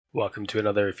Welcome to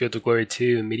another Field of Glory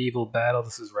 2 medieval battle.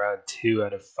 This is round 2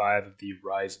 out of 5 of the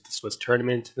Rise of the Swiss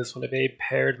tournament. This one of a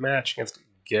paired match against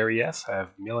Gary S. I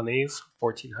have Milanese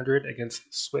 1400 against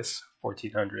Swiss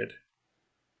 1400.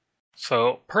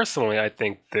 So personally, I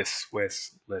think this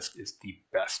Swiss list is the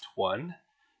best one.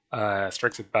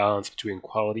 Strikes a balance between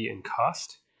quality and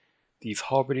cost. These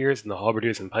halberdiers and the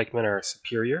halberdiers and pikemen are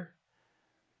superior.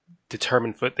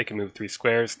 Determined foot, they can move 3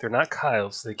 squares. They're not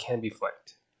Kyles, so they can be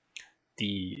flanked.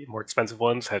 The more expensive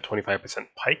ones have 25%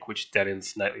 pike, which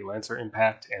deadens knightly lancer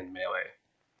impact and melee.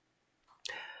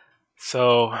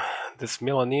 So this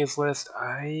Milanese list,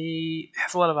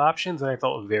 has a lot of options, and I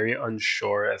felt very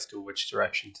unsure as to which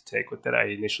direction to take with it. I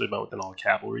initially went with an all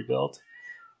cavalry build.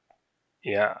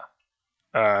 Yeah.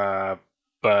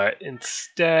 But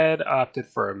instead opted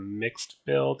for a mixed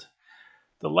build.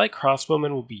 The light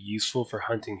crossbowman will be useful for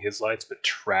hunting his lights, but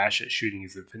trash at shooting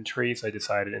his infantry, so I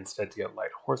decided instead to get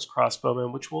light horse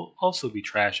crossbowman, which will also be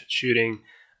trash at shooting,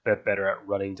 but better at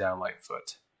running down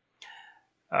Lightfoot.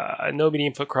 No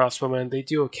medium foot crossbowmen, they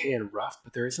do okay in rough,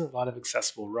 but there isn't a lot of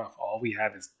accessible rough. All we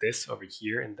have is this over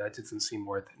here, and that doesn't seem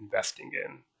worth investing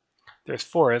in. There's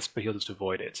forest, but he'll just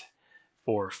avoid it.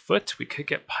 For foot, we could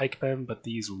get pikemen, but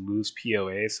these lose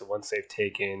POA, so once they've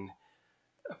taken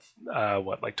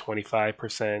like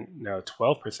 25%, no,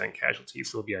 12% casualties,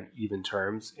 so they'll be on even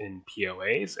terms in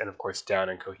POAs, and of course down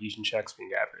in cohesion checks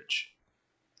being average.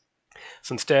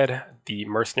 So instead, the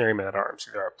mercenary men at arms,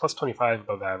 they are plus 25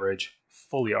 above average,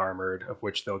 fully armored, of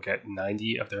which they'll get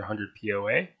 90 of their 100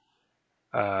 POA.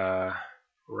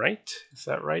 Right? Is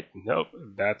that right? Nope,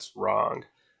 that's wrong.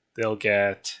 They'll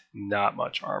get not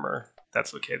much armor.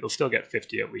 That's okay. They'll still get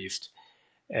 50 at least.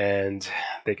 And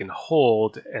they can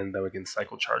hold, and then we can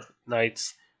cycle charge with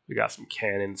knights. We got some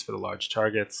cannons for the large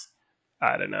targets.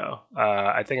 I don't know.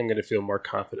 I think I'm going to feel more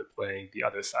confident playing the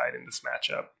other side in this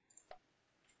matchup.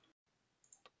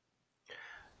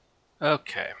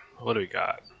 Okay, what do we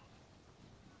got?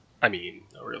 I mean,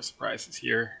 no real surprises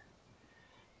here.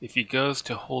 If he goes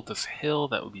to hold this hill,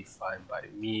 that would be fine by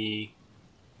me.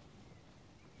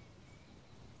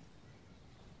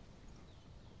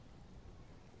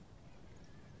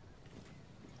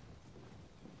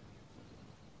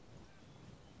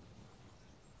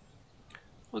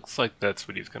 Looks like that's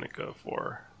what he's going to go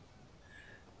for.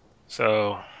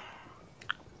 So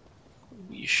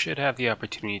we should have the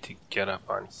opportunity to get up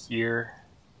on here.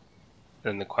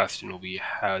 Then the question will be,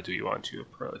 how do we want to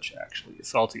approach actually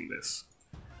assaulting this?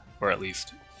 Or at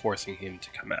least forcing him to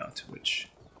come out, which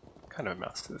kind of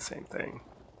amounts to the same thing.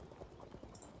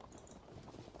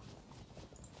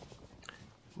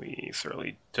 We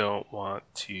certainly don't want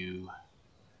to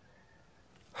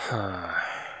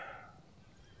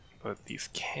but these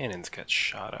cannons get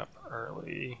shot up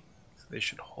early, so they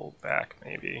should hold back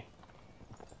maybe.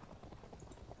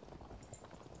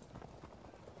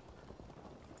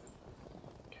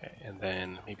 Okay, and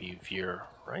then maybe veer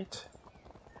right.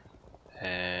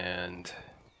 And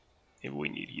maybe we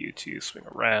need you to swing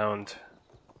around.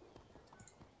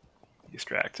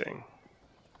 Distracting.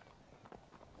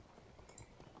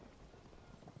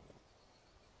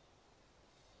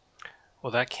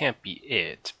 Well, that can't be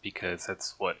it, because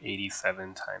that's, what,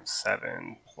 87 times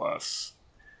 7 plus...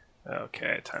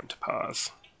 Okay, time to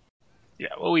pause. Yeah,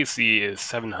 what we see is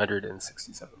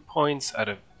 767 points out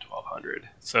of 1,200.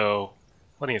 So,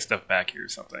 plenty of stuff back here or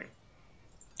something.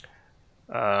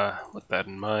 With that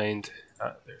in mind,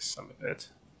 there's some of it.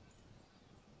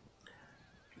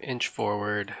 Inch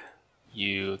forward,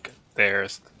 you get there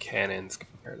so the cannons can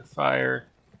prepare to fire,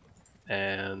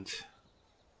 and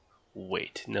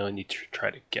wait, no need to try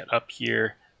to get up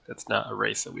here. That's not a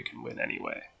race that we can win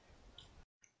anyway.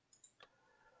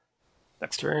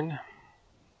 Next turn.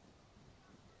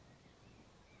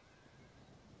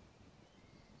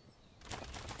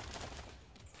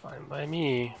 Fine by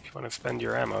me. If you want to spend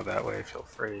your ammo that way, feel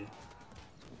free.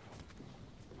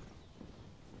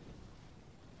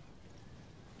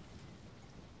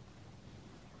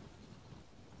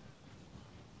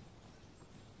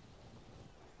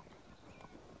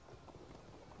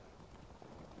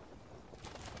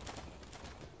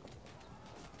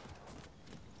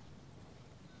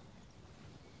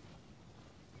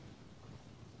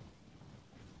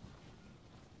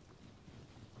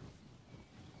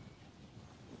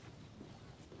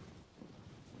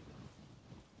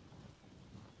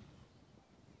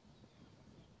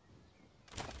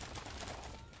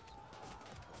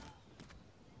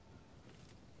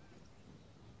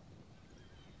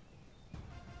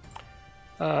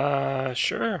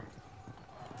 Sure.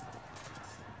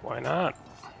 Why not?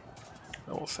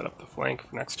 I will set up the flank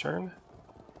for next turn.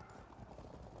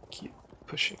 Keep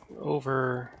pushing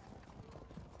over.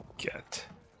 get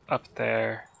up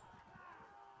there.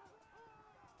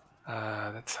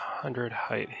 That's 100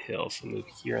 height hill, so move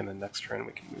here, and the next turn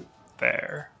we can move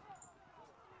there.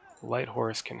 Light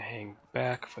horse can hang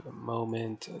back for the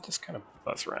moment, just kind of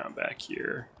buzz around back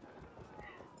here.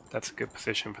 That's a good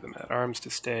position for the men-at-arms to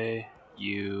stay.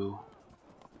 You...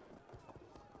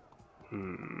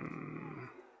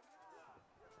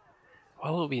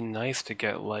 While it would be nice to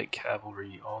get light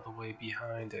cavalry all the way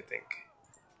behind, I think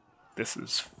this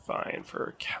is fine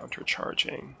for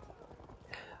countercharging.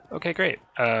 Okay, great.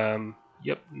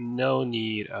 Yep, no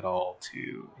need at all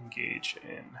to engage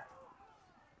in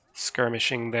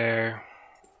skirmishing there.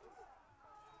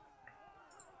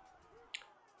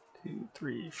 2,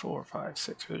 3, 4, 5,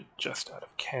 6. We're just out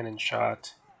of cannon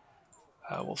shot.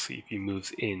 We'll see if he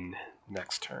moves in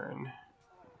next turn.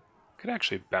 Could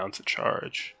actually bounce a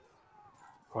charge.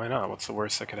 Why not? What's the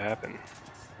worst that could happen?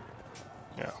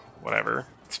 Yeah, whatever.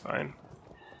 It's fine.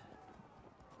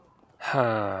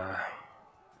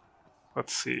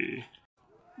 Let's see.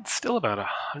 It's still about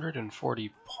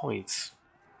 140 points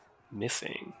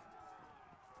missing.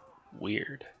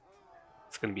 Weird.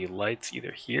 It's going to be lights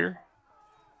either here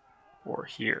or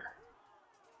here.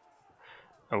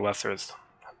 Unless there's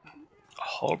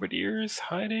halberdiers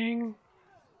hiding.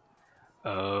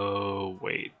 Oh,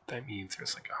 wait. That means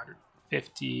there's like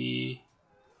 150,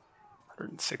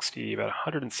 160, about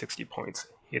 160 points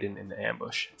hidden in the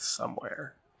ambush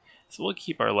somewhere. So we'll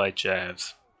keep our light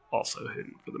jabs also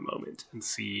hidden for the moment and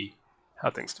see how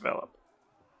things develop.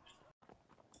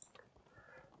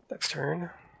 Next turn.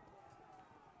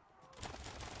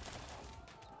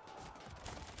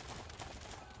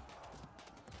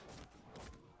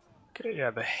 Okay, yeah,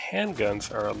 the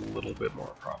handguns are a little bit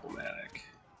more problematic.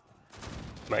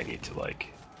 Might need to,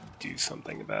 like, do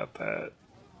something about that.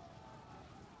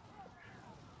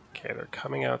 Okay, they're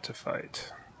coming out to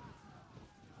fight.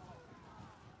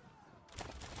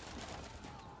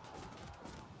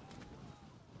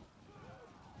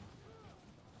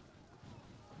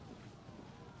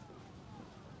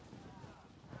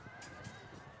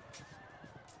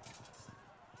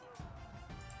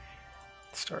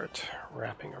 Start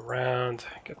wrapping around,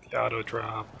 get the auto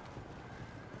drop.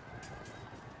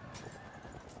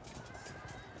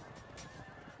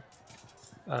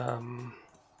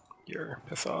 Here,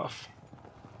 piss off.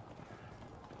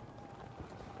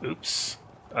 Oops.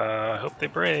 I hope they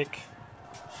break.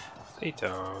 They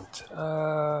don't.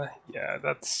 Yeah,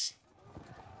 that's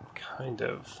kind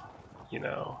of, you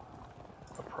know,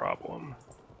 a problem.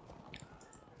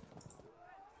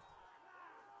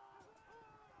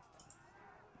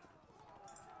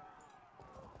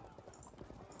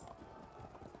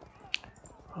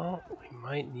 Well, we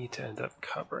might need to end up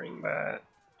covering that.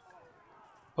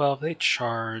 Well, if they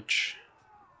charge,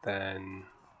 then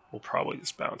we'll probably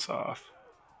just bounce off.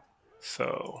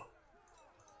 So,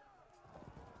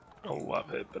 I'll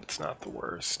love it, but it's not the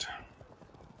worst.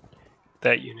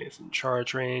 That unit is in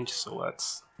charge range, so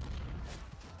let's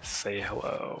say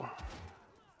hello.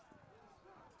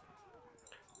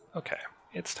 Okay,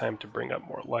 it's time to bring up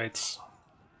more lights,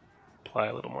 apply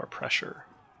a little more pressure.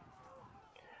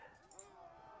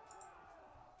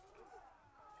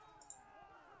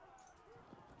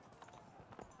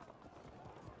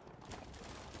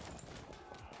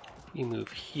 We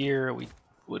move here, we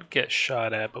would get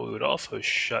shot at, but we would also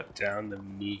shut down the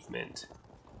movement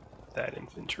of that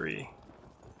infantry,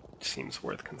 which seems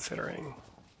worth considering.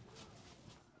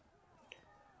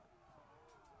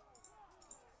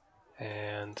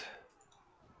 And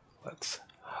let's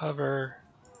hover,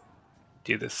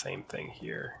 do the same thing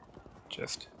here,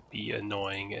 just be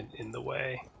annoying and in the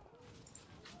way.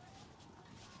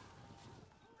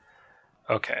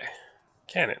 Okay,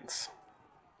 cannons.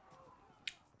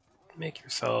 Make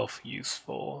yourself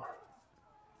useful.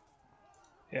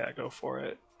 Yeah, go for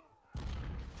it.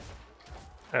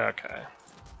 Okay.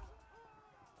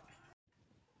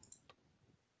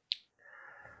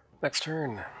 Next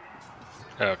turn.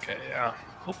 Okay, yeah.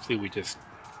 Hopefully we just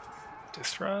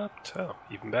disrupt. Oh,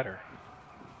 even better.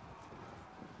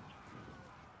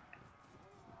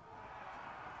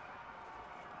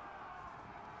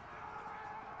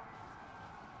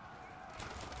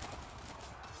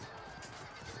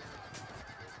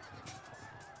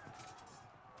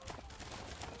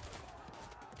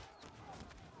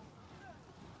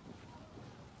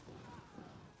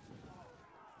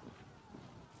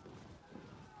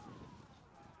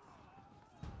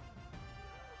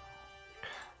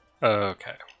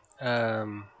 Okay.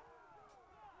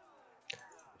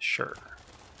 Sure.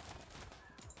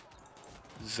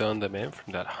 Zone them in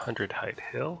from that 100 height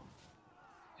hill.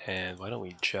 And why don't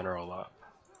we general up?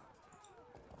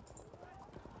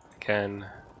 Again,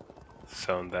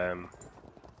 zone them.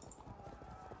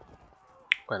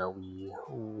 Why don't we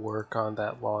work on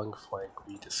that long flank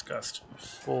we discussed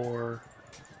before?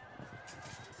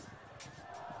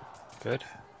 Good.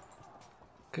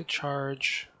 Good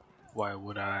charge. Why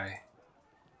would I?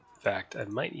 In fact, I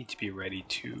might need to be ready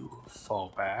to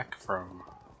fall back from...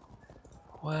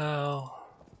 Well,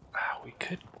 we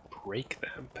could break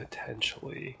them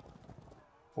potentially.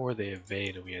 Or they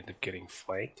evade and we end up getting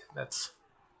flanked. That's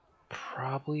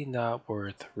probably not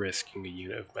worth risking a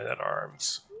unit of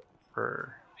men-at-arms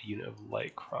for a unit of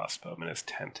light crossbowmen, as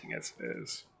tempting as it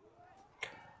is.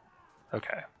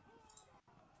 Okay.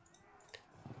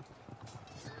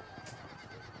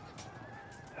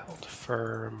 Held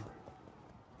firm.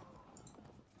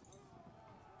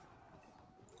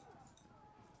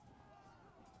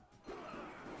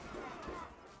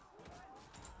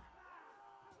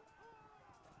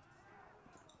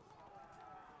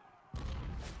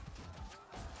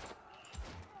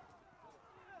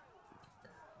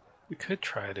 We could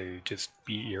try to just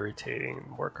be irritating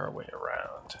and work our way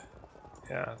around.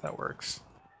 Yeah, that works.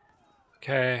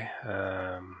 Okay,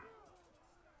 I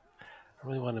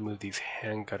really want to move these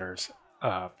handgunners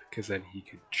up because then he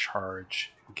could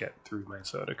charge and get through my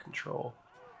zone of control.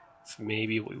 So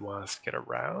maybe we want us to get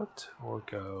around or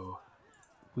go...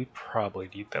 We probably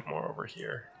need them more over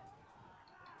here.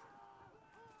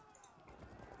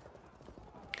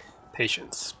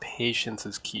 Patience. Patience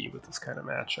is key with this kind of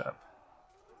matchup.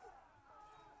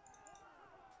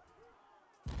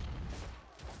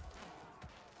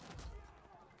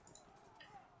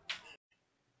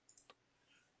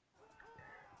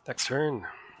 Next turn.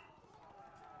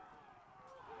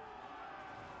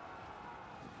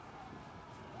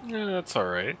 Yeah, that's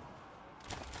alright.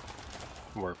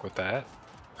 Work with that.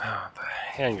 Ah,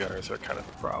 the handgunners are kind of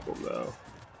the problem, though.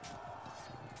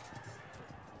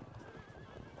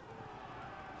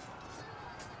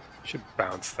 Should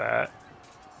bounce that.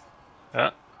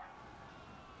 Ah.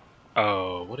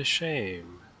 Oh, what a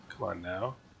shame. Come on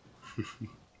now.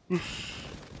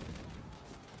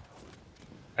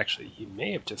 Actually, he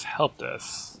may have just helped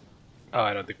us. Oh,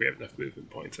 I don't think we have enough movement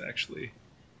points, actually.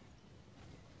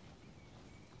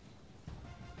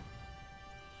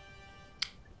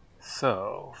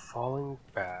 So, falling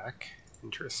back.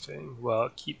 Interesting. Well,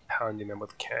 keep pounding them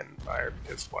with cannon fire,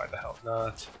 because why the hell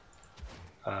not?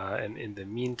 And in the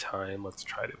meantime, let's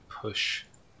try to push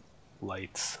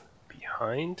lights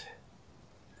behind.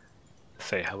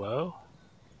 Say hello.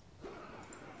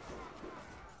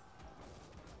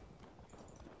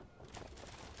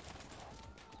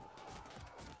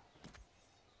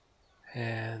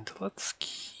 And let's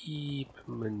keep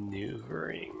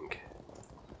maneuvering.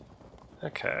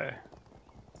 Okay.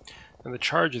 And the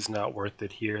charge is not worth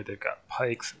it here. They've got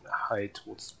pikes and the height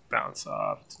will just bounce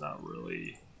off. It's not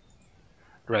really...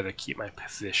 I'd rather keep my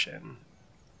position.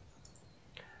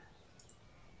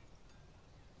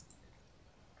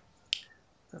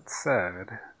 That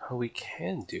said, oh, we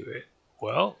can do it.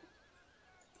 Well,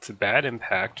 it's a bad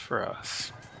impact for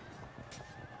us.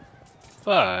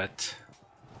 But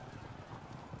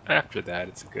after that,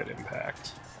 it's a good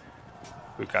impact.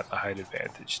 We've got the height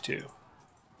advantage too.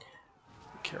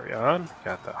 Carry on,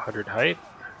 got the 100 height.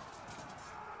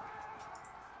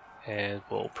 And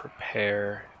we'll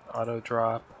prepare auto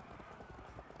drop.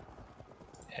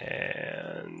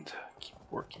 And keep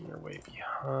working our way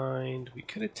behind. We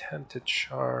could attempt to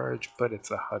charge, but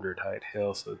it's a 100 height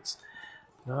hill, so it's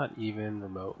not even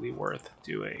remotely worth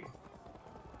doing.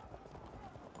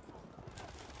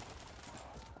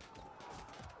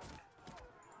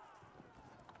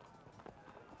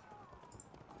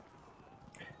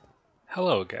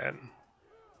 Hello again.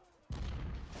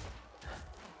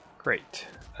 Great.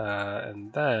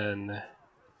 And then...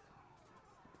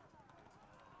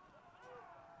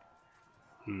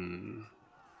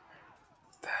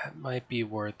 that might be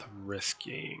worth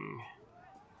risking.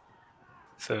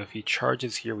 So if he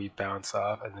charges here, we bounce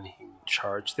off, and then he can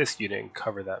charge this unit and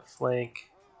cover that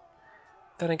flank.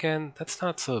 Then again, that's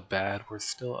not so bad. We're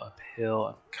still uphill.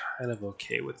 I'm kind of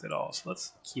okay with it all. So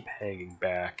let's keep hanging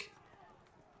back.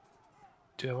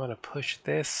 Do I want to push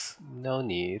this? No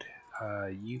need.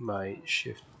 You might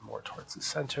shift more towards the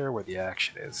center where the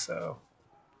action is, so...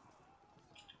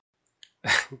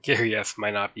 Gary S.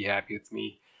 might not be happy with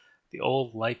me. The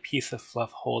old light piece of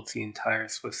fluff holds the entire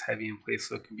Swiss heavy in place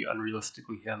so it can be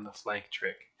unrealistically hit on the flank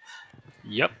trick.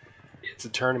 Yep, it's a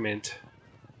tournament.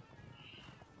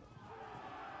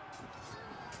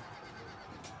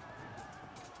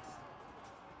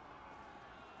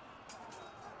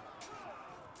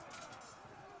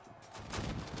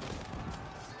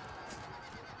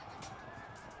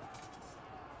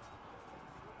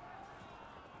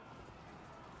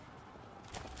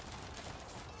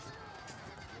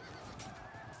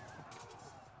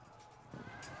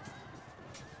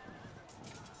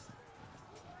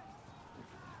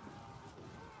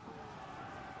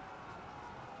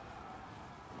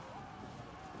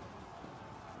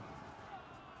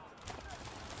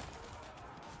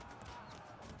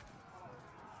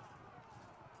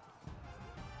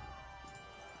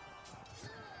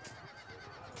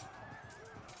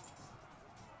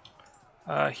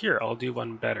 Here, I'll do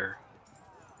one better.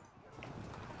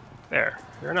 There,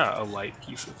 you're not a light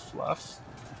piece of fluff.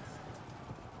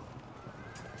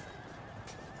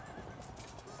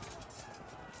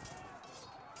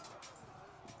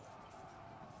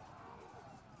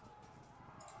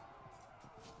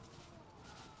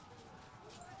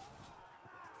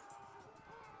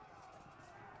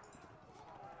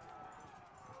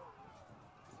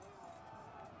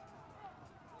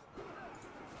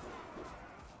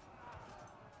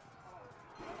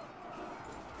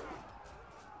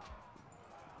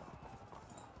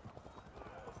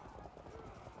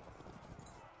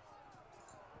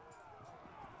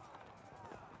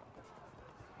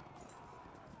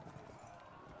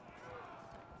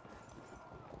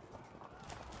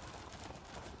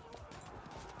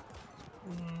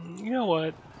 You know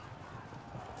what?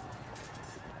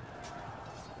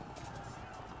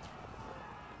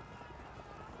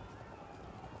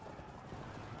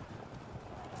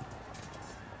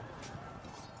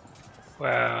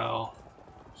 Well,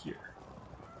 here.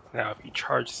 Now if he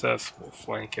charges us, we'll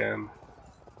flank him,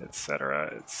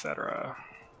 etc., etc.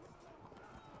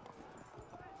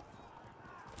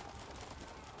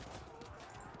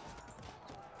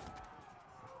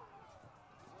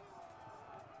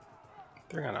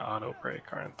 They're gonna auto break,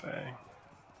 aren't they?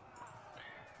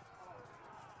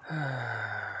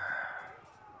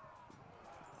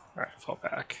 Alright, fall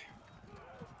back.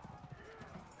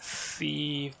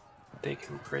 See if they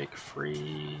can break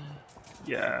free.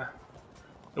 Yeah.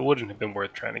 It wouldn't have been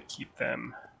worth trying to keep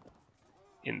them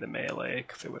in the melee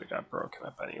because they would have got broken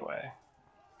up anyway.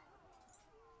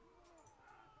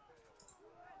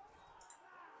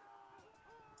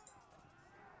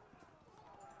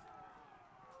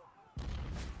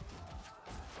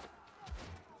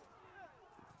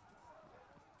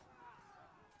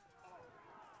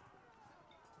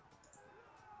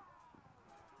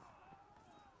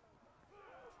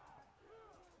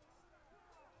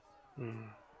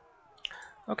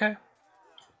 Okay.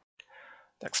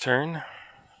 Next turn.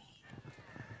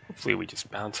 Hopefully we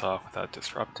just bounce off without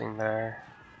disrupting there.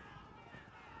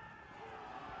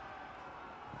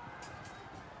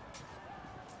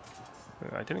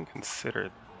 I didn't consider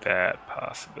that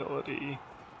possibility.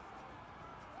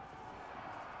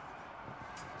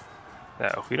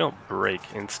 Now, if we don't break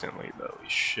instantly, though, we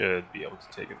should be able to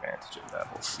take advantage of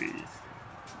that. We'll see.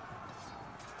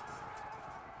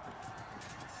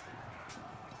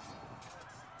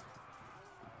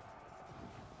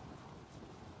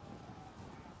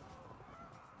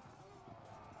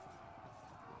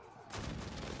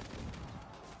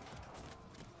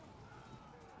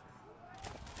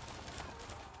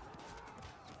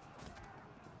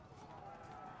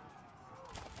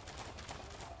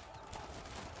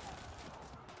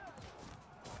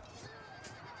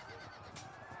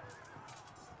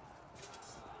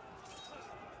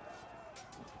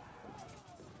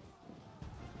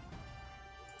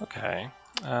 Okay.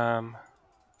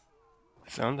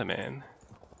 Zone them in.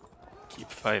 Keep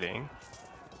fighting.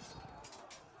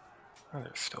 Oh,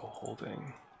 they're still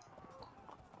holding.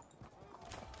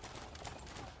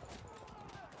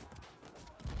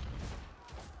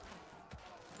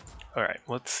 Alright,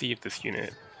 let's see if this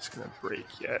unit is gonna break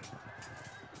yet.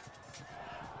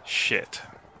 Shit.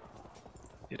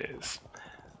 It is.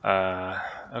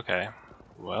 Okay.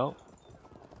 Well,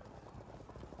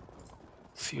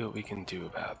 see what we can do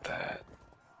about that.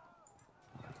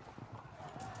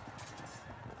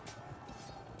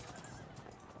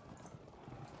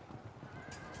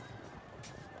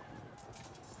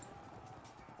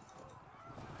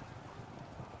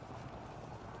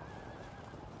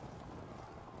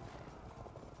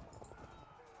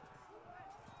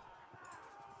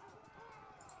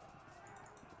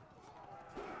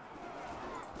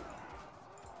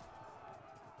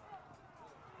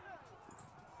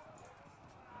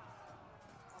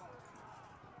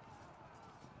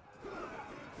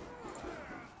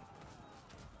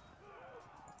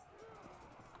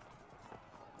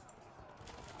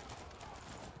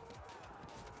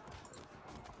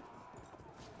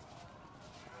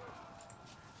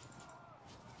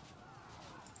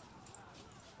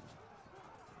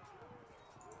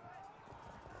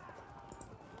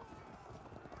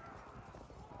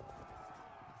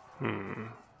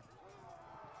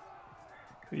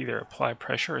 Could either apply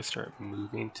pressure or start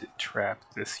moving to trap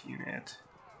this unit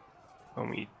when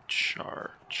we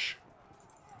charge.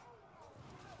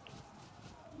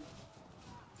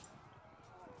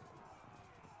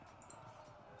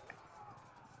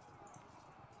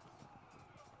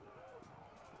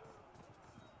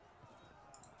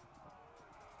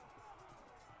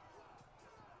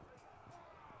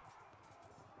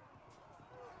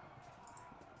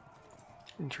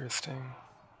 Interesting.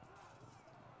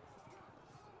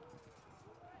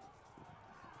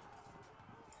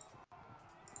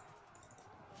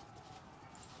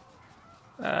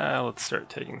 Let's start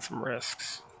taking some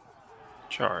risks.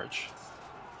 Charge.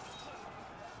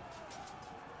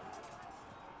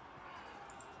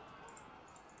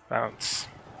 Bounce.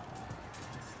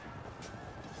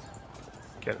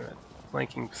 Get in a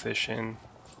flanking position.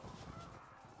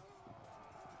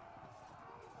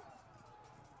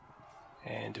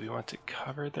 And do we want to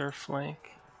cover their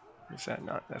flank? Or is that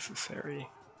not necessary?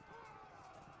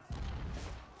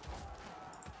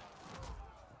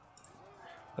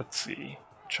 Let's see.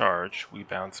 Charge, we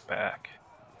bounce back.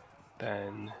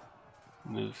 Then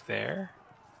move there.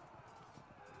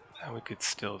 And we could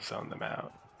still zone them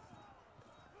out.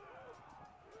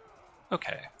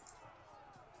 Okay.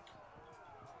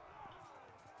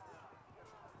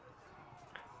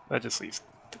 That just leaves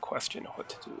the question of what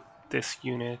to do with this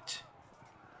unit.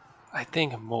 I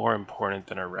think more important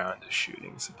than a round of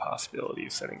shooting is the possibility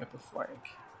of setting up a flank.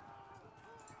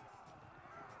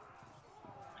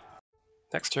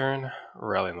 Next turn,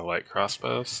 rallying the light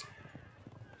crossbows,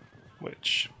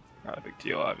 which, not a big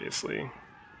deal, obviously.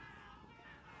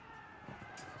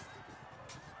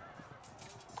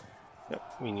 Yep,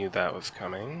 we knew that was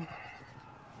coming.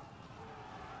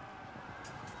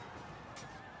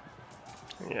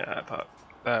 Yeah, I thought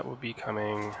that would be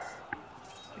coming.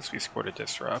 At least we scored a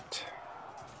disrupt.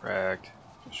 Fragged,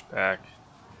 push back.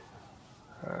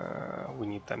 We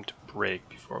need them to break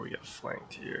before we get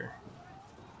flanked here.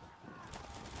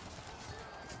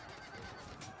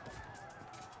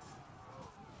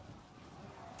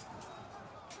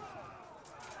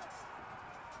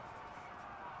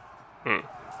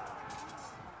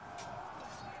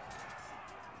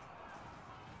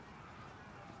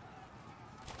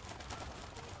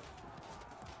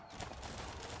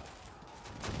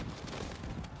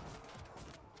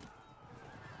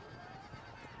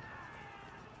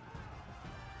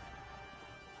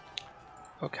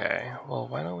 Okay, well,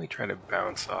 why don't we try to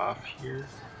bounce off here?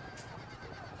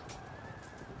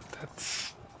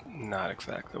 That's not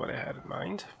exactly what I had in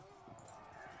mind.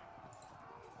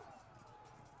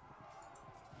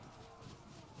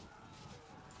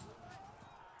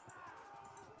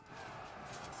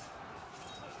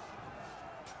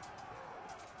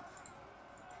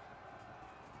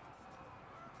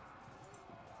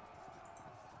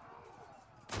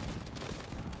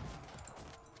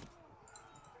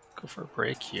 Go for a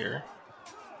break here.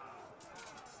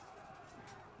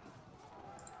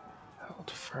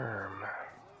 Held firm.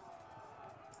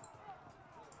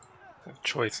 I have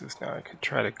choices now. I could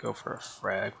try to go for a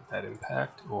frag with that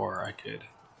impact, or I could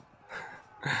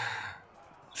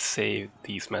save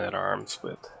these men-at-arms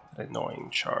with an annoying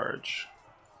charge.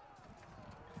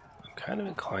 I'm kind of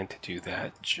inclined to do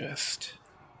that. Just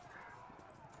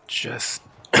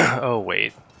oh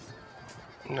wait.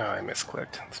 No, I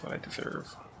misclicked. That's what I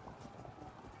deserve.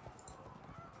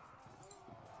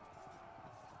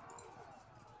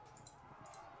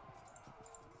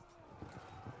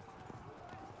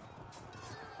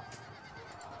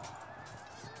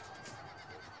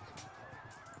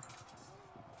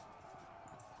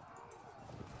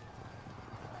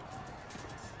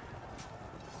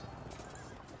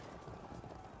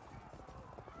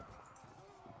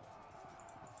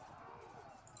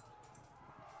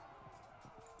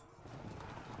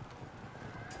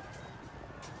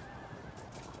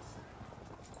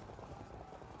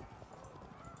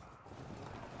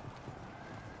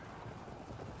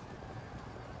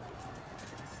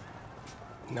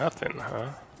 Nothing, huh?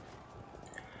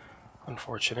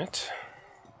 Unfortunate.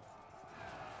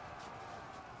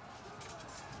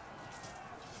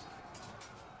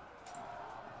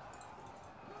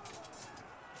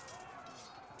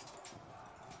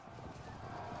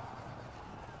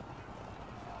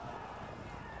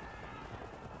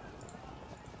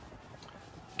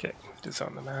 Okay, to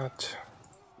zone them out.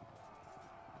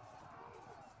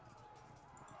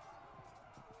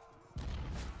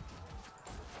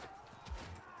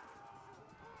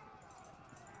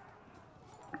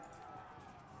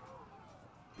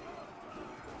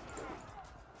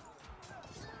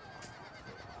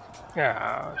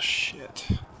 Ah, shit.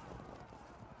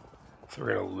 So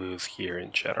we're gonna lose here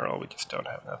in general, we just don't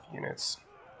have enough units.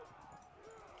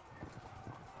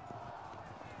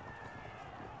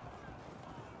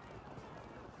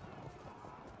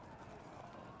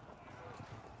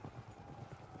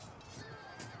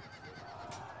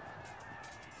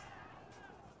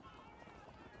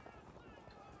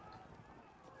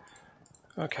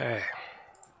 Okay.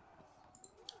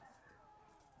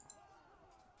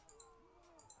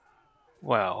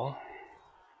 Well,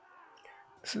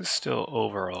 This is still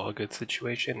overall a good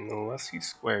situation, and unless he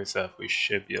squares up, we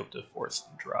should be able to force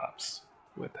some drops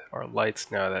with our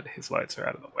lights now that his lights are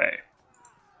out of the way.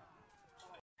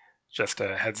 Just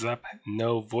a heads up,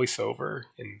 no voiceover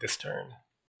in this turn.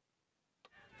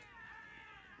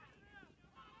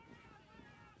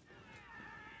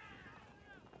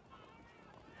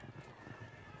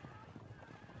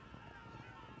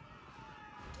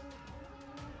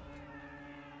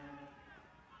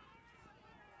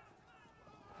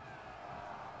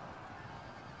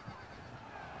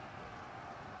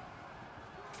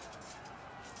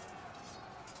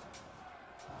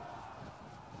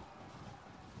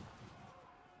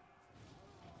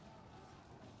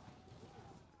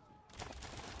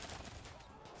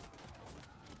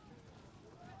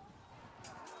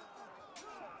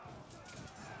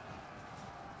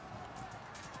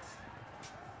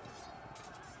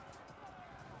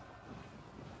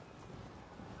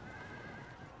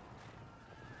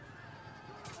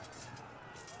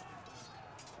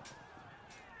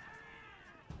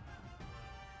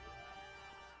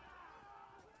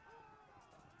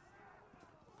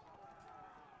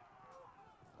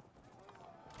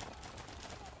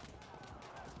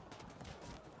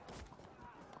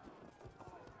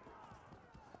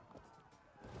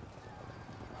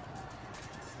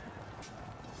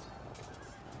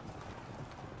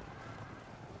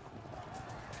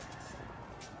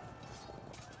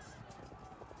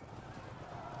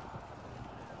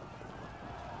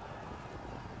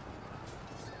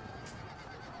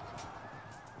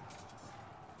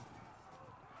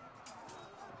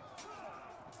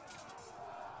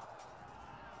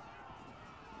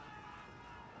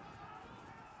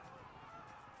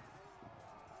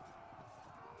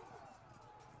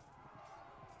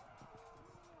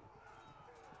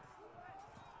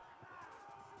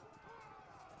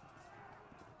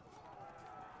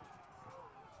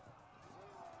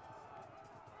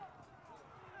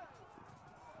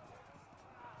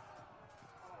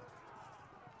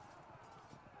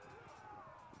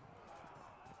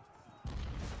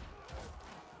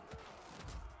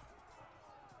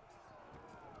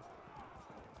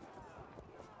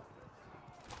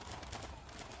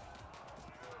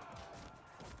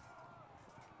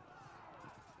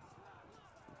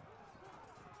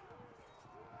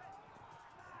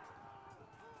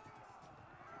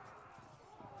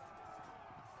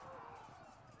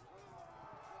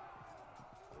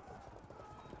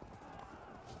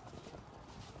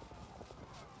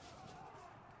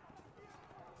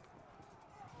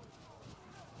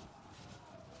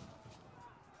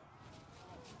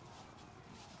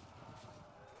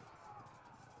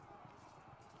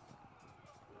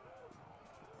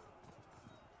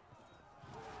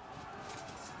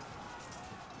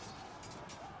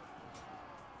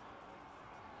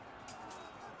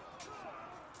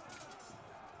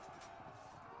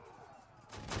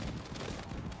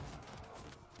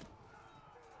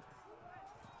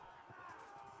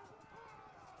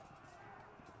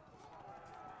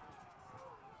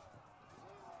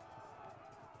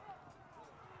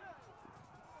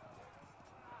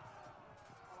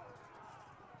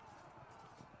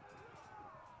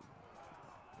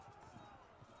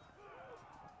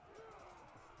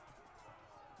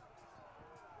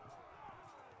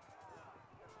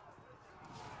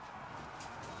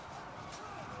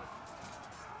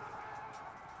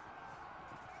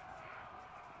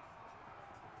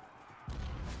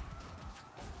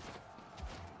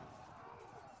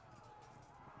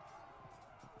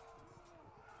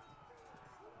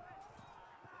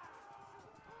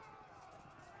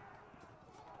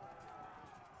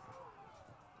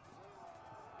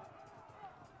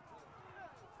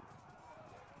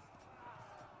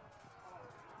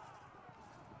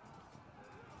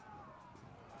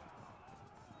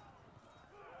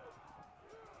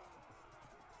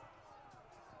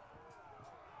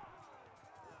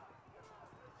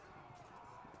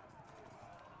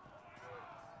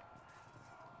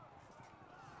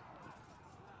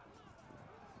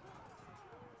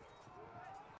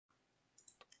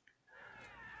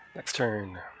 Next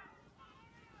turn.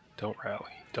 Don't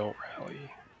rally, don't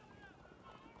rally.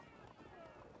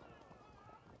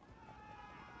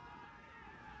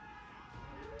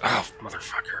 Oh,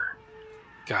 motherfucker.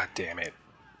 God damn it.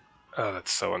 Oh,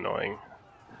 that's so annoying.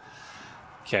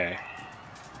 Okay.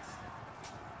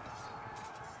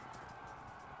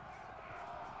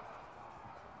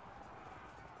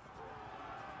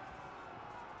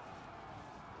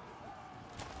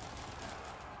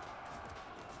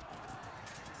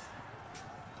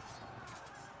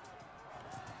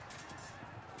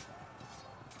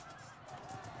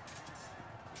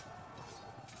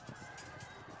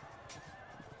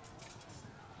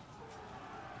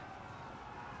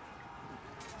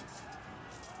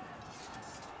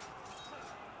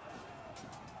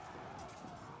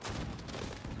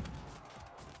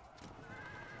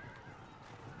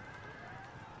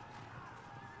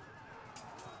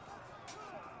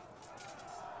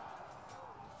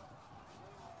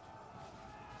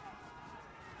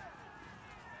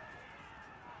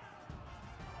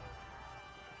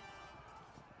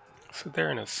 So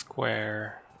they're in a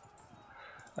square.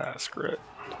 Screw it.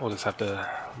 We'll just have to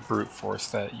brute force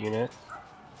that unit.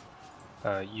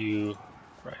 You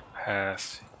right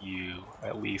past you.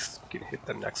 At least can hit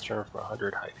the next turn from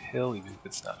 100 height hill, even if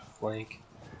it's not a flank.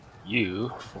 You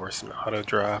force an auto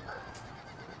drop.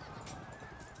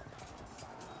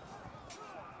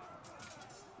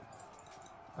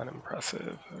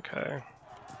 Unimpressive. Okay.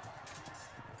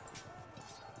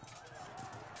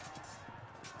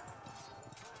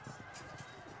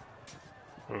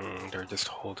 They're just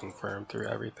holding firm through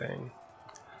everything.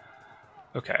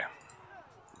 Okay.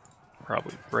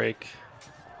 Probably break.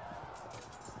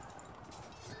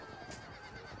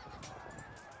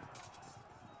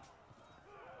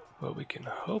 What we can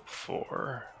hope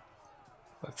for,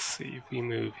 let's see, if we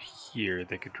move here,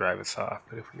 they could drive us off,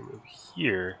 but if we move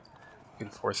here, we can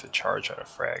force a charge on a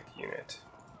frag unit.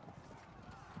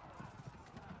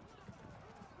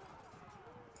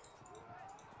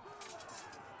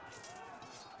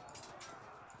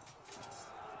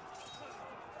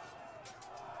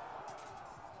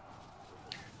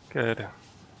 Good.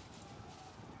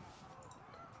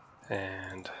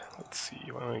 And let's see,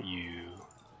 why don't you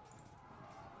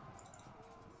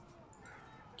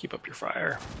keep up your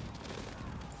fire.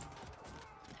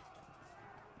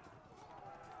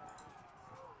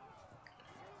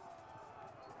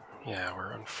 Yeah,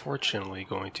 we're unfortunately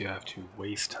going to have to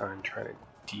waste time trying to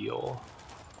deal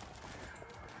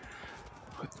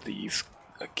with these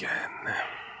again.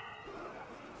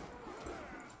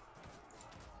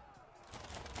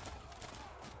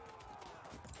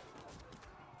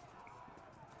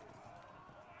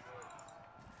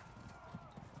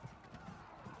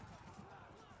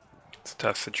 It's a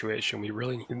tough situation. We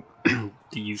really need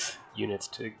these units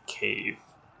to cave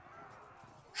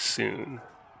soon,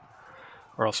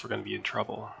 or else we're going to be in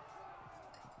trouble.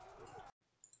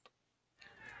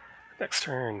 Next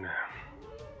turn.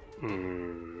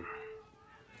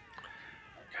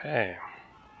 Okay,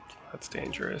 that's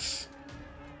dangerous.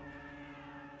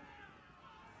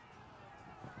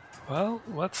 Well,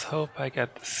 let's hope I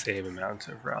get the same amount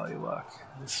of rally luck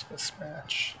in this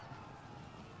mismatch.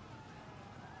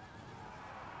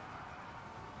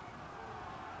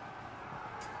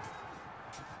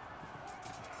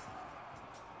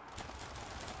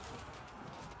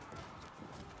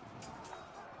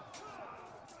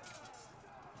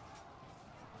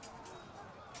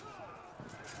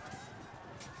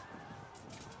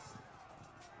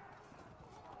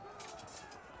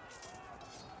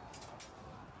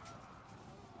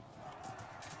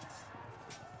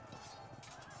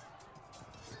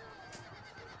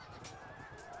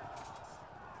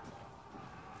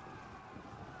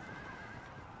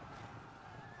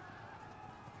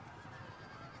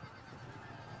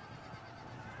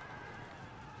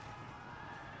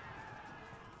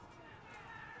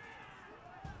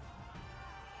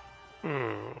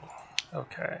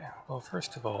 Okay, well,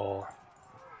 first of all,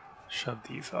 shove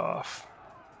these off.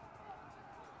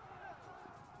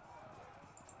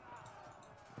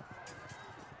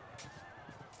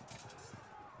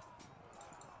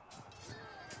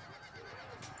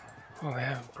 Well, they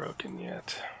haven't broken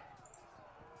yet.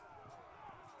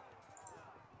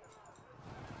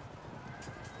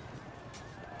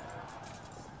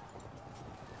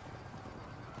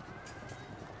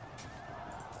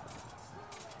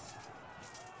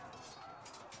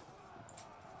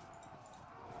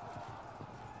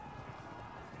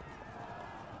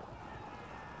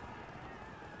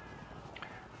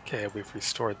 Okay, we've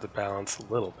restored the balance a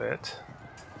little bit.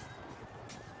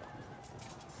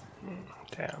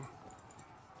 Damn.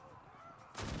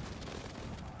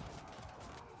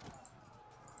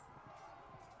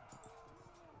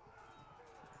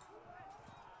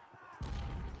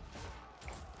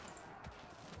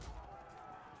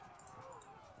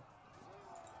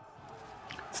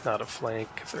 It's not a flank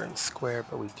because they're in square,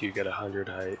 but we do get 100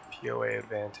 height POA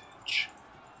advantage.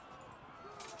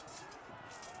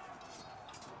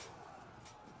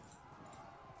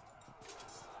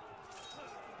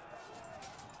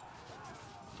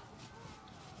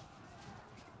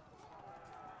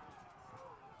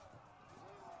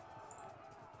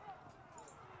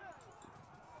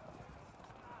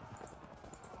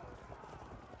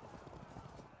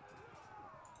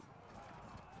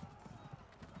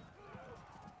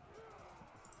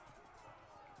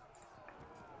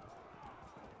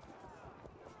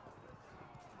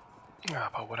 Ah,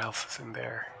 but what else is in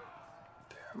there?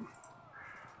 Damn.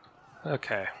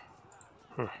 Okay.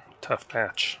 Tough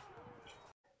match.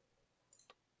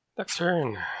 Next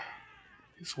turn.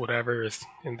 Is whatever is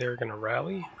in there gonna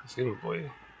rally?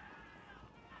 Presumably.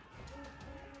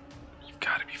 You've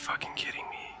gotta be fucking kidding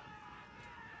me.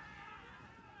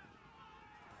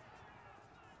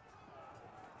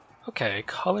 Okay,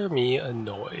 color me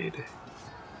annoyed.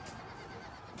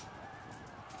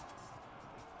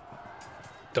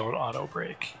 Don't auto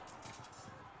brake.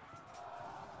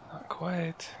 Not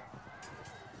quite.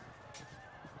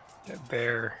 Yeah,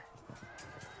 they're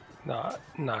not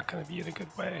gonna be in a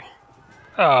good way.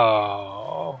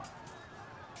 Oh.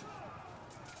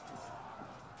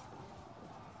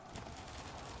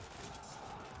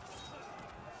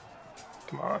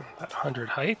 Come on, that 100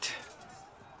 height?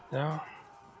 No?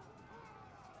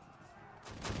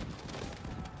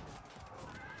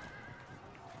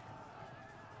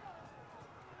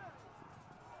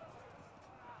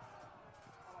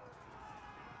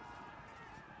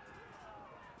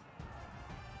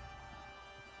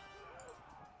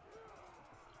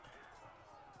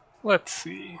 Let's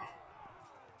see.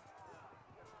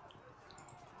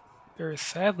 There is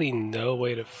sadly no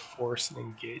way to force an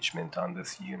engagement on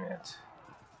this unit.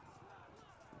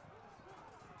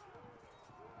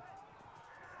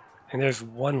 And there's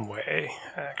one way,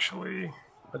 actually,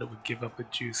 but it would give up a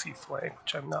juicy flank,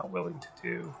 which I'm not willing to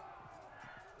do.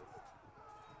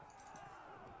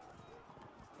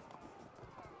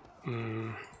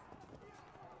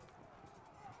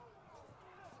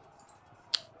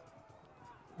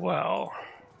 Well,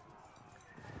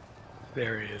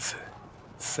 there is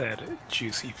said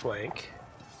juicy flank.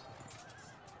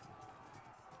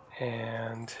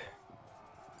 And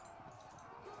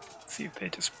let's see if they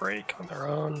just break on their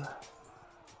own.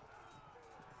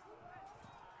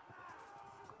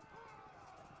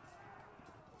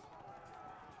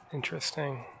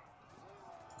 Interesting.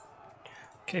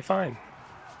 Okay, fine.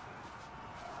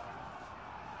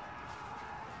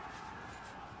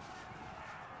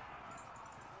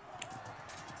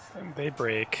 And they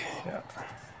break, yeah.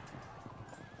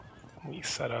 We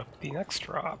set up the next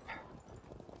drop.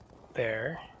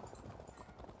 There.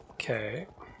 Okay.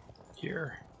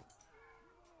 Here.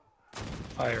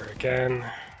 Fire again.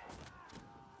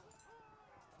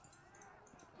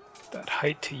 That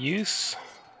height to use.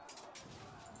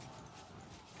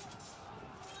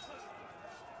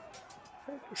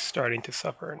 Starting to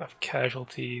suffer enough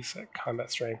casualties that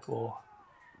combat strength will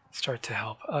start to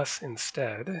help us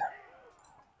instead.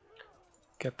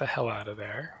 Get the hell out of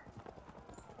there.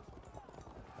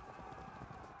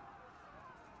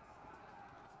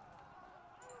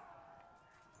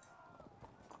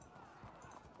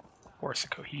 Force a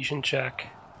cohesion check.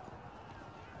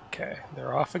 Okay,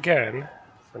 they're off again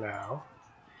for now.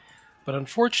 But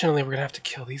unfortunately, we're going to have to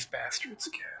kill these bastards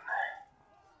again.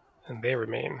 And they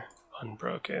remain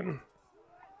unbroken.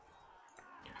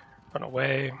 Run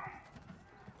away.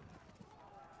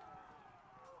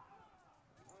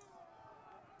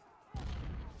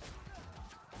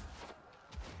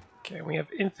 Okay, we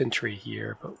have infantry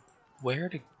here, but where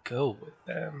to go with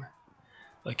them?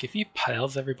 Like, if he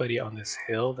piles everybody on this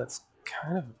hill, that's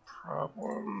kind of a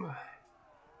problem.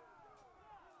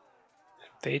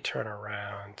 If they turn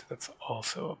around, that's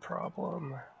also a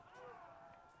problem.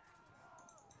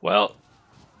 Well,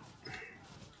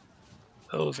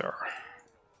 those are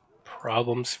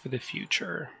problems for the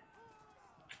future.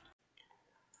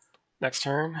 Next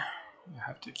turn, we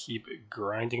have to keep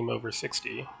grinding them over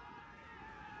 60.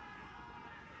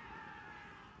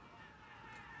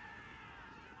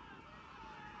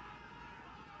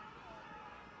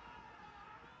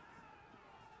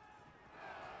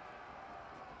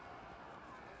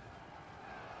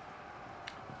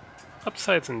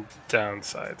 Upsides and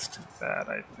downsides to that,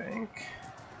 I think.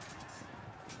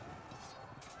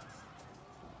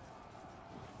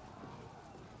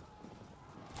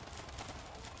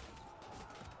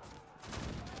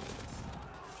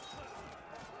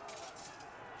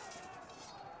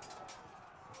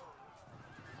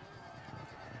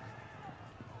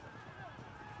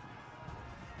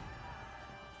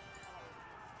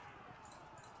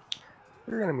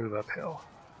 We're gonna move uphill.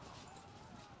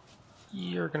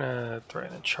 You're gonna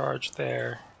threaten a charge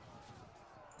there.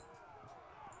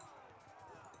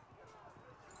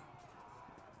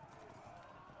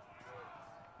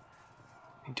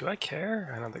 Do I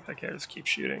care? I don't think I care. Just keep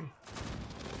shooting.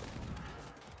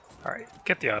 Alright,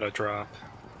 get the auto drop.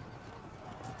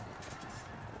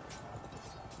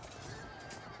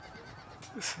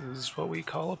 This is what we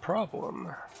call a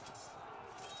problem.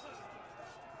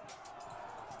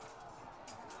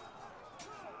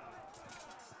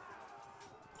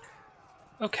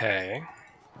 Okay.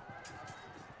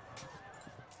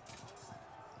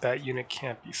 That unit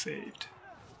can't be saved,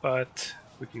 but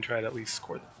we can try to at least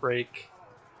score the break.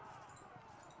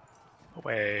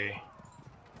 Away.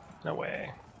 No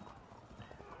way.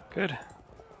 Good.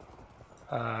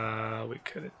 We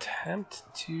could attempt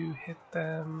to hit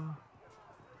them.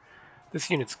 This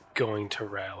unit's going to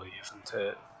rally, isn't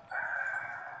it?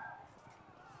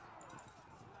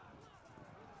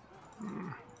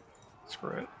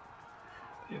 Screw it.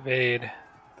 They evade.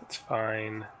 That's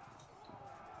fine.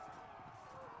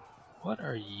 What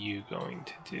are you going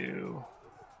to do?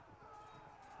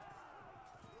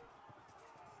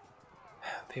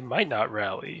 They might not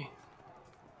rally.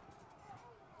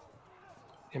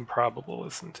 Improbable,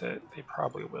 isn't it? They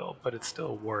probably will, but it's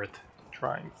still worth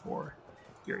trying for.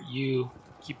 Here, you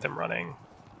keep them running.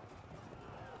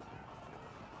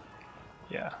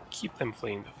 Yeah, keep them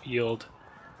fleeing the field.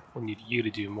 We'll need you to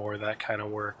do more of that kind of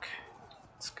work.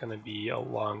 It's going to be a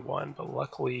long one, but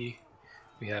luckily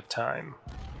we have time.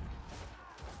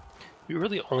 We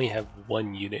really only have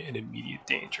one unit in immediate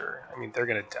danger. I mean, they're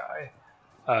going to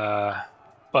die.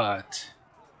 But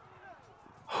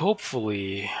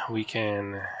hopefully we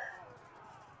can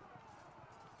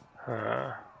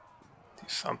do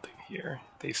something here.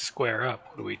 They square up.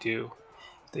 What do we do?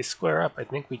 If they square up, I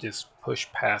think we just push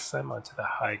past them onto the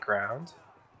high ground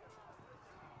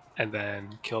and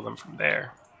then kill them from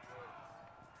there.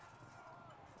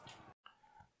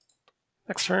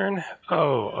 Next turn.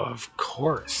 Oh, of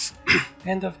course.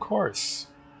 And of course.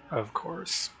 Of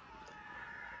course.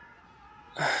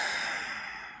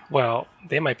 Well,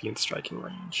 they might be in striking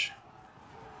range.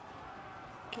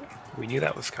 Okay. We knew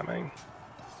that was coming.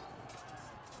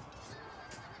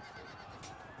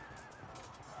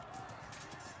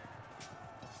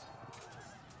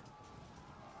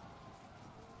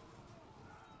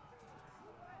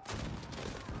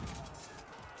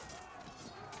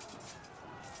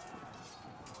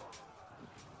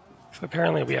 So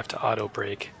apparently we have to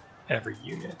auto-break every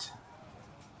unit.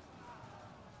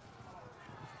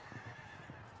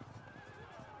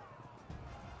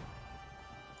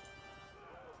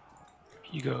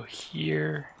 If you go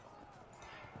here,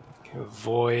 you can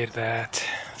avoid that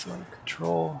zone of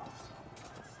control.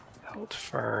 Held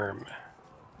firm.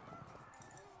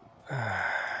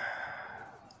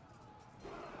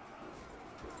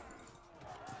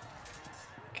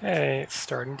 Okay, it's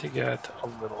starting to get a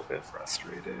little bit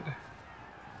frustrated.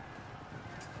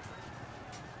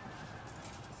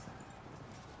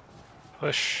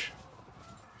 Push.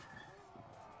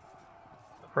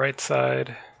 The right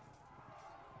side.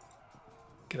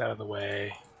 Get out of the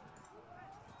way.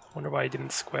 I wonder why he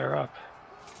didn't square up.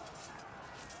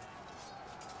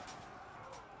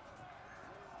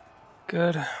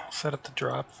 Good. We'll set up the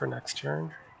drop for next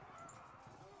turn.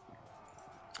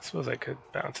 I suppose I could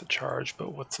bounce a charge,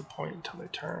 but what's the point until they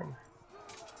turn?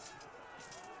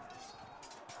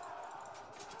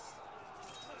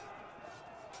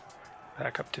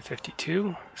 Back up to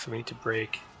 52, so we need to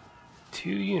break 2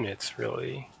 units,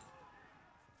 really.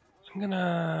 I'm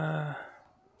gonna...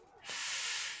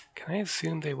 Can I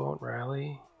assume they won't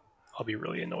rally? I'll be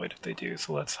really annoyed if they do,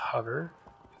 so let's hover.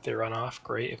 If they run off,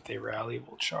 great. If they rally,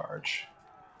 we'll charge.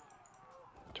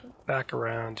 Turn back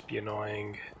around to be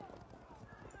annoying.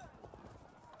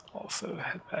 Also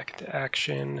head back into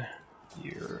action.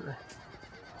 You're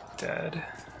dead.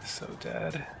 So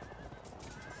dead.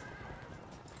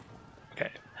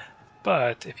 Okay.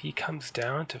 But if he comes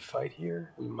down to fight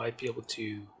here, we might be able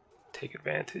to take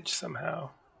advantage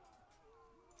somehow.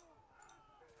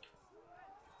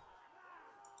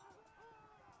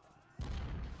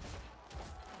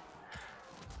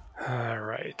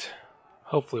 Alright.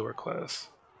 Hopefully we're close.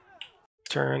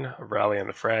 Turn, a rally on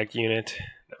the frag unit.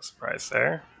 No surprise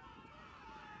there.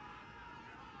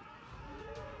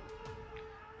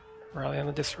 Rally on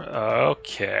the disrupt.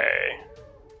 Okay.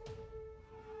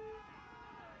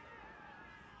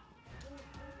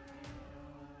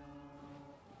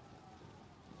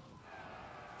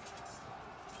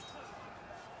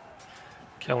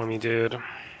 Killing me, dude.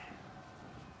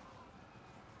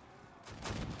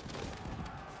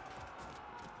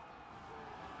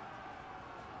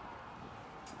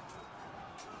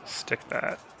 Stick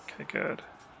that. Okay, good.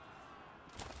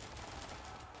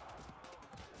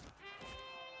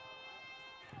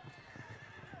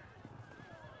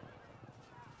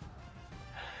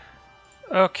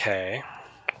 Okay.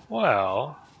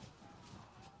 Well,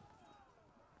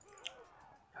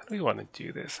 how do we want to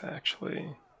do this,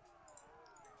 actually?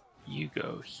 You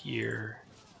go here.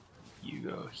 You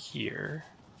go here.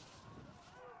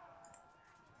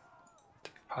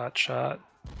 Take a pot shot.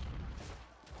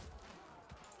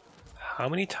 How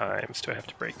many times do I have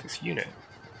to break this unit?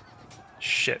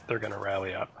 Shit, they're gonna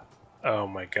rally up. Oh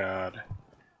my god.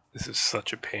 This is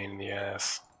such a pain in the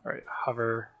ass. Alright,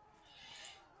 hover.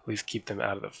 At least keep them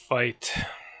out of the fight.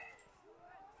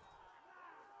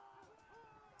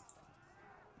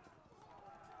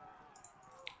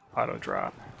 Auto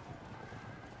drop.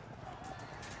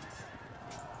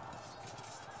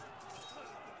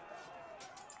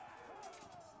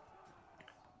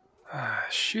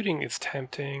 Shooting is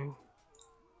tempting.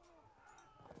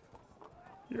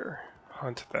 Here,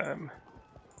 hunt them.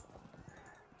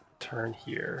 Turn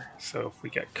here. So if we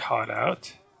get caught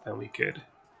out, then we could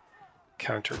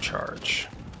countercharge.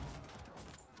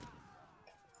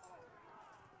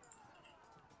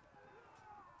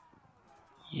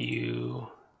 You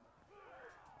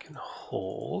can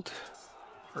hold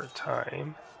for a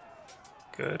time.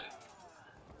 Good.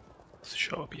 Let's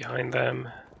show up behind them.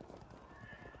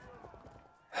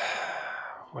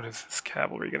 What is this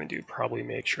cavalry going to do? Probably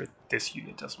make sure this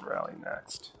unit doesn't rally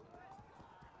next.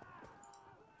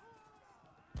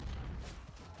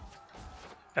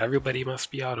 Everybody must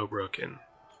be auto-broken.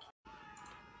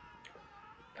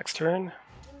 Next turn.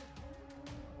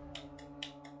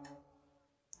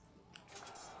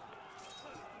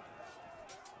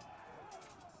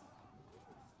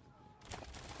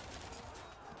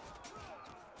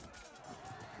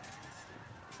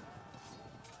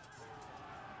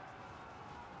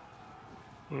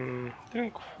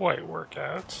 Didn't quite work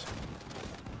out.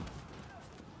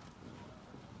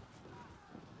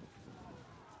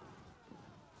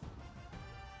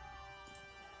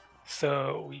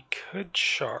 So we could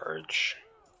charge.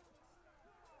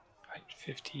 Height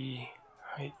 50,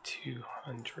 height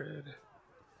 200.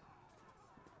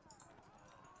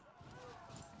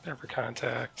 Never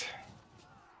contact.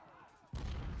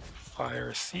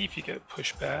 Fire, see if you get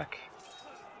pushback.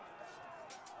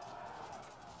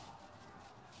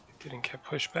 It didn't get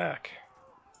pushed back.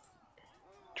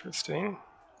 Interesting.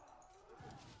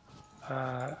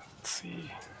 Let's see.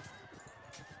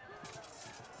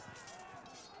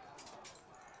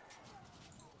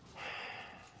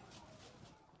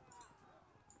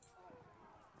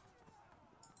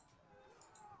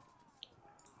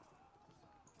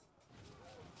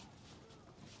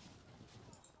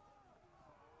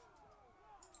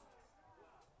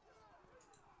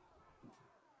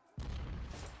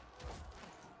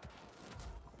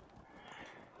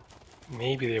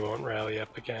 Maybe they won't rally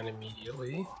up again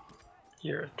immediately.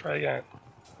 Here, try again.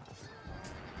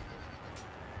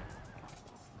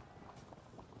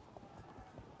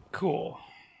 Cool.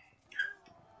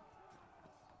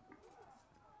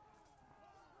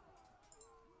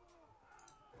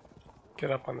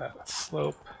 Get up on that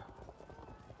slope.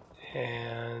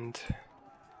 And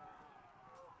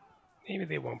maybe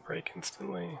they won't break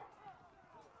instantly.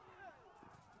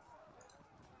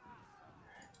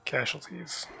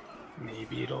 Casualties.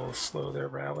 Maybe it'll slow their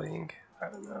rallying. I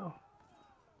don't know.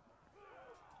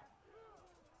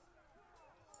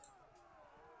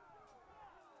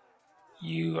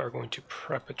 You are going to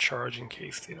prep a charge in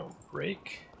case they don't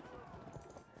break.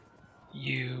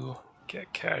 You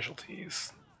get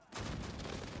casualties.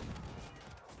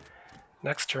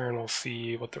 Next turn we'll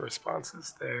see what the response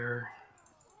is there.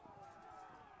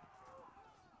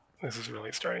 This is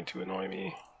really starting to annoy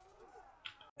me.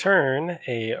 Turn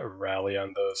a rally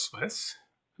on those Swiss.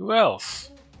 Who else?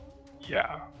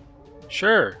 Yeah.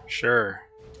 Sure.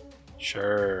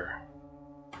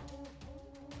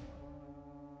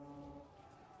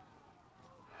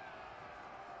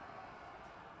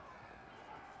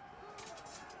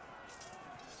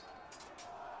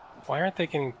 Why aren't they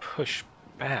getting pushed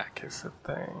back is the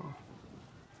thing.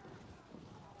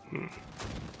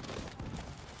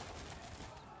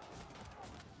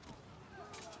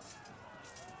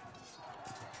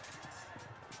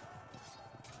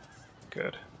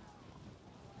 Good.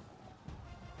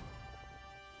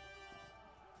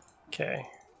 Okay.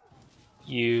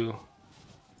 You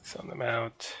send them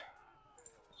out.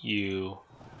 You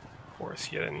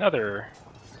force yet another.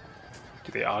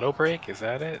 Do they auto break? Is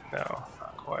that it? No,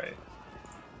 not quite.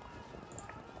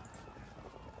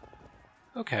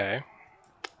 Okay.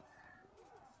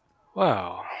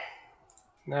 Wow.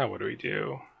 Now what do we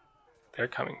do? They're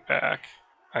coming back.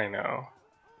 I know.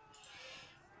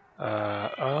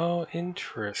 Oh,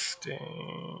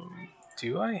 interesting.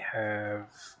 Do I have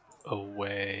a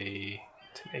way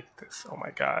to make this? Oh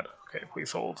my god. Okay,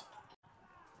 please hold.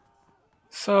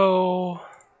 So,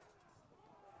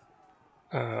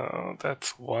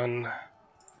 that's one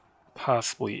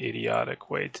possibly idiotic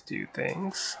way to do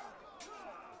things.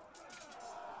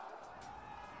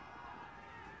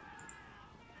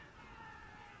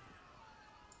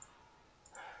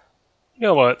 You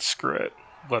know what? Screw it.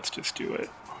 Let's just do it.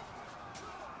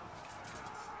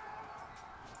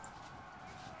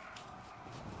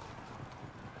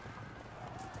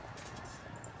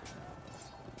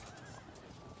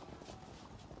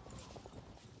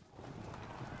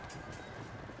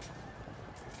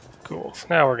 Cool. So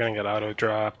now we're going to get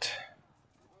auto-dropped.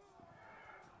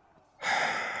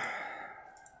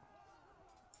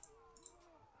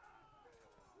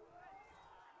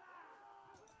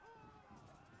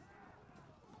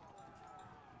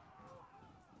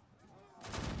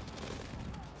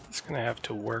 gonna have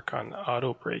to work on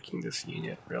auto braking this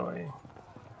unit, really.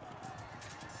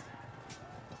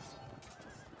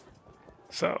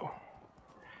 So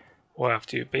we'll have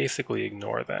to basically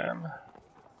ignore them.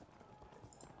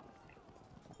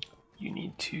 You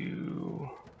need to...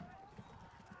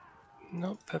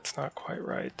 Nope, that's not quite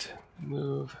right.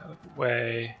 Move out of the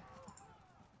way.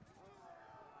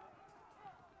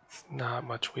 There's not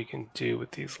much we can do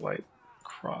with these light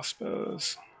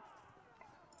crossbows.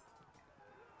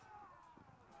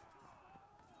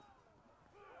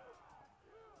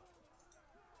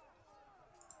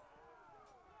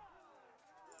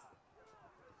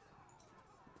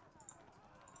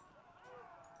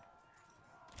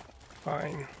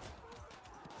 Fine.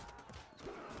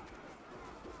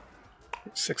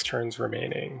 6 turns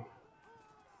remaining.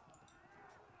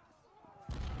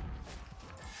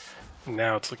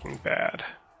 Now it's looking bad.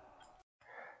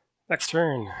 Next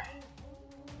turn.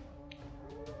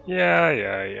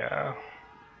 Yeah.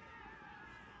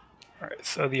 Alright,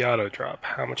 so the auto drop,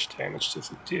 how much damage does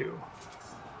it do?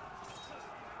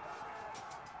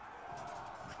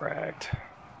 Fragged.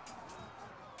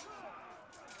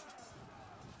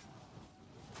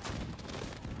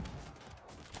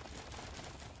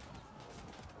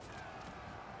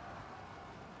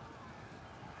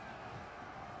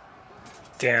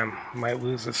 Damn, might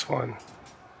lose this one.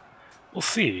 We'll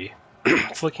see.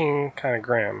 It's looking kind of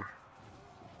grim.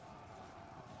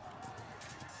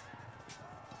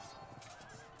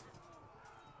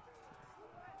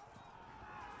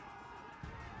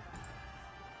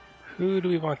 Who do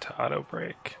we want to auto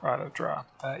break, auto drop?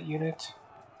 That unit?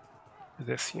 Or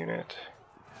this unit?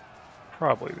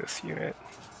 Probably this unit.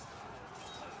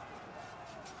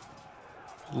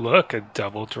 Look, a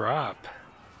double drop.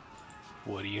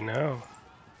 What do you know?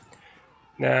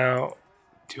 Now,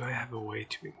 do I have a way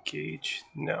to engage?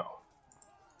 No.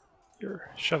 Here,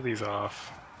 shove these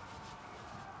off.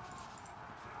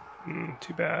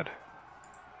 Too bad.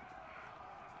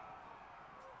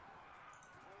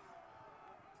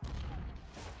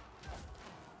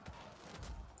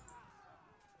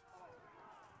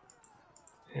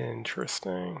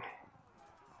 Interesting.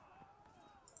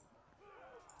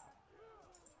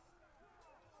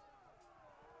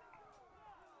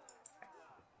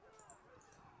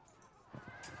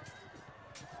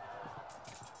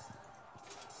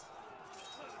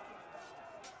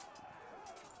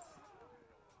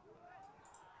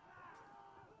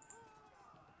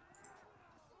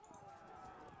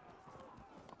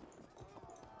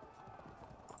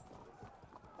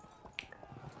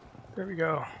 There we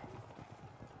go.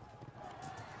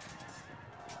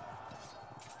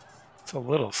 It's a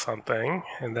little something.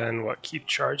 And then what, keep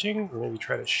charging? Or maybe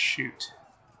try to shoot.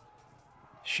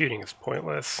 Shooting is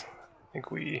pointless. I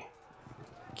think we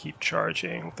keep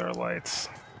charging with our lights.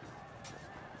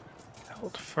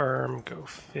 Hold firm, go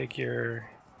figure.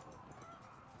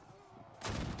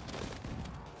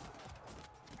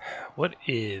 What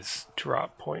is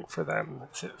drop point for them?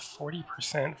 Is it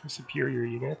 40% for superior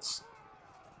units?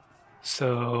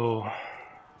 So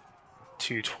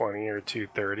 220 or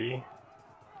 230?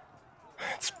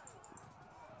 It's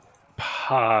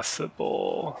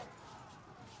possible.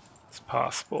 It's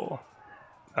possible.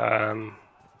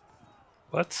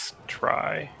 Let's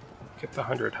try. Get the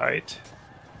 100 height.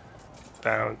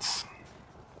 Bounce.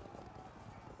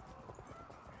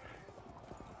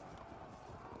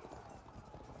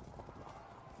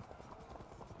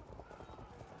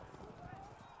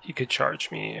 He could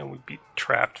charge me and we'd be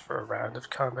trapped for a round of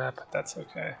combat, but that's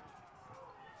okay.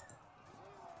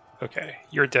 Okay,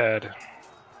 you're dead.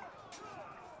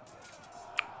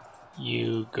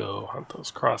 You go hunt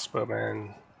those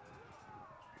crossbowmen.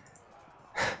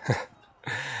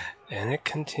 And it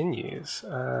continues.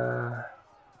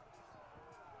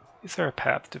 Is there a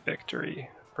path to victory?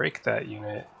 Break that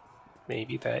unit.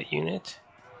 Maybe that unit.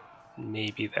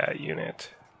 Maybe that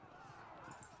unit.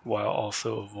 While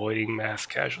also avoiding mass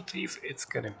casualties, it's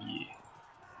gonna be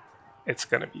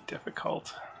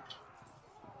difficult.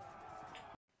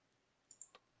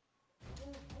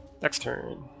 Next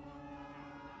turn.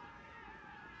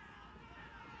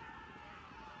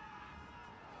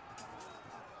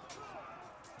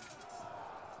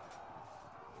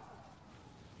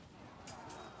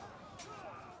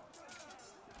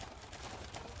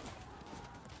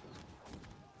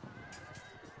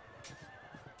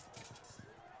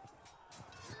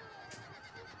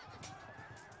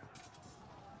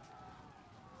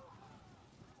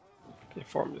 They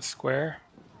formed a square.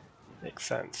 Makes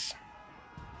sense.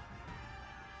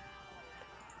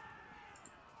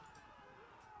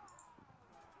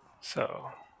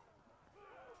 So,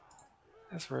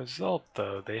 as a result,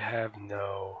 though, they have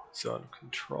no zone of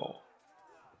control.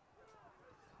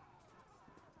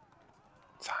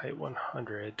 It's height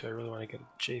 100. Do I really want to get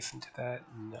adjacent to that?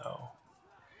 No.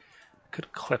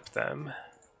 Could clip them.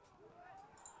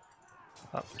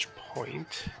 Not much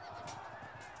point.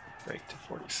 Break to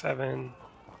 47.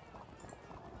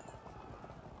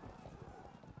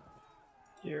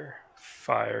 Here.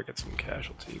 Fire, get some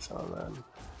casualties on them.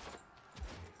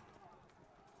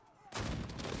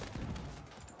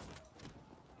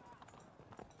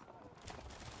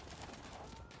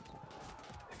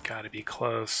 They've got to be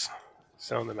close.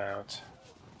 Zone them out.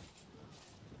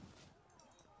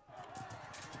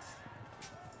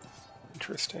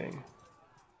 Interesting.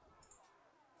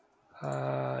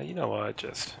 You know what?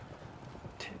 Just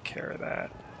take care of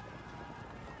that.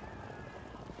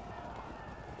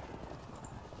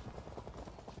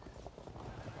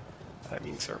 That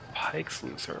means our pikes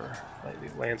lose our lightly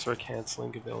lancer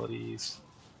canceling abilities.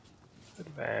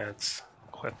 Advance,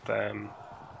 clip them.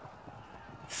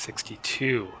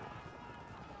 62.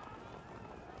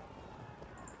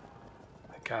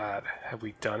 My God, have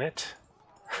we done it?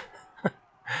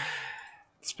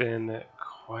 It's been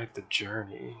quite the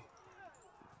journey.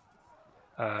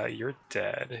 You're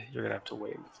dead. You're gonna have to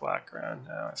wait in the flat ground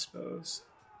now, I suppose.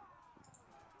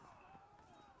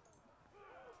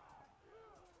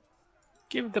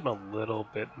 Give them a little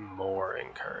bit more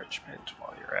encouragement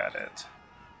while you're at it.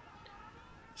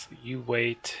 So you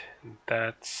wait, and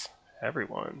that's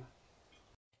everyone.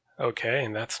 Okay,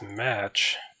 and that's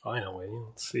match. Finally,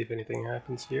 let's see if anything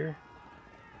happens here.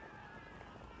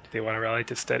 Do they want to rally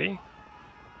to steady?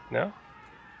 No?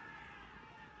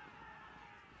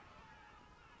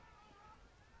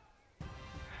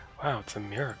 Wow, it's a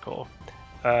miracle.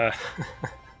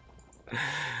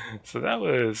 So that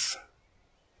was,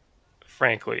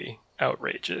 frankly,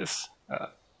 outrageous.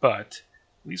 But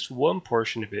at least one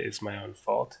portion of it is my own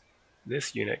fault.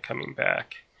 This unit coming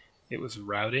back, it was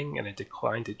routing, and I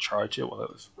declined to charge it while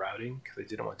it was routing because I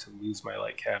didn't want to lose my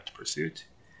light cav to pursuit.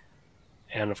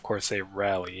 And of course they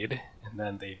rallied, and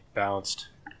then they bounced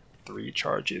 3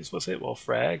 charges, was it, while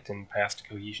fragged, and passed a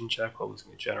cohesion check while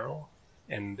losing a general.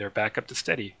 And they're back up to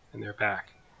steady, and they're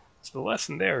back. So the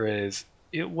lesson there is,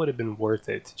 it would have been worth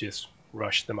it to just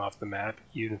rush them off the map,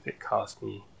 even if it cost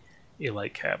me a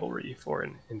light cavalry for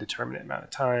an indeterminate amount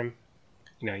of time.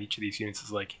 You know, each of these units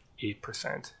is like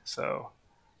 8%, so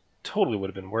totally would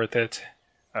have been worth it.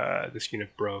 This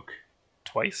unit broke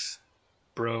twice.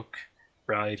 Broke,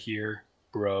 rallied here,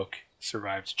 broke,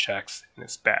 survived checks, and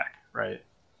it's back, right?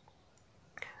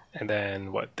 And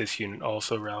then what, this unit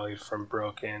also rallied from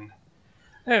broken.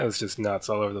 It was just nuts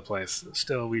all over the place.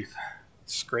 Still, we've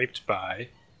scraped by,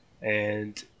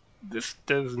 and this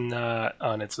does not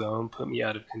on its own put me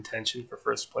out of contention for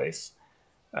first place.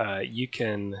 You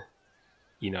can,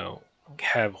 you know,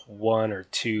 have 1 or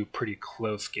 2 pretty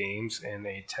close games in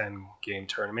a 10-game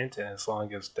tournament, and as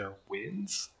long as they're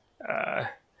wins,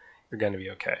 you're going to be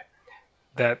okay.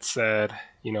 That said,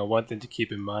 you know, one thing to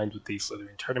keep in mind with these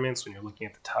Slytherin tournaments when you're looking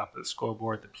at the top of the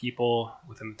scoreboard, the people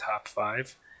within the top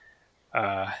 5, you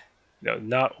know,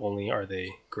 not only are they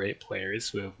great players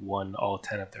who have won all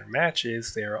 10 of their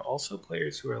matches, they are also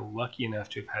players who are lucky enough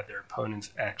to have had their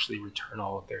opponents actually return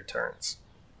all of their turns.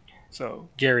 So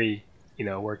Gary, you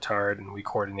know, worked hard and we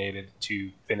coordinated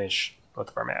to finish both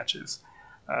of our matches.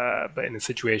 But in a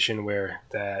situation where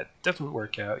that doesn't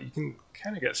work out, you can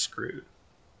kind of get screwed.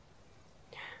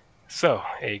 So,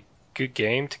 a good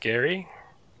game to Gary.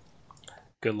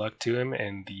 Good luck to him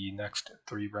in the next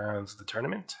 3 rounds of the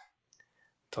tournament.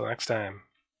 Till next time.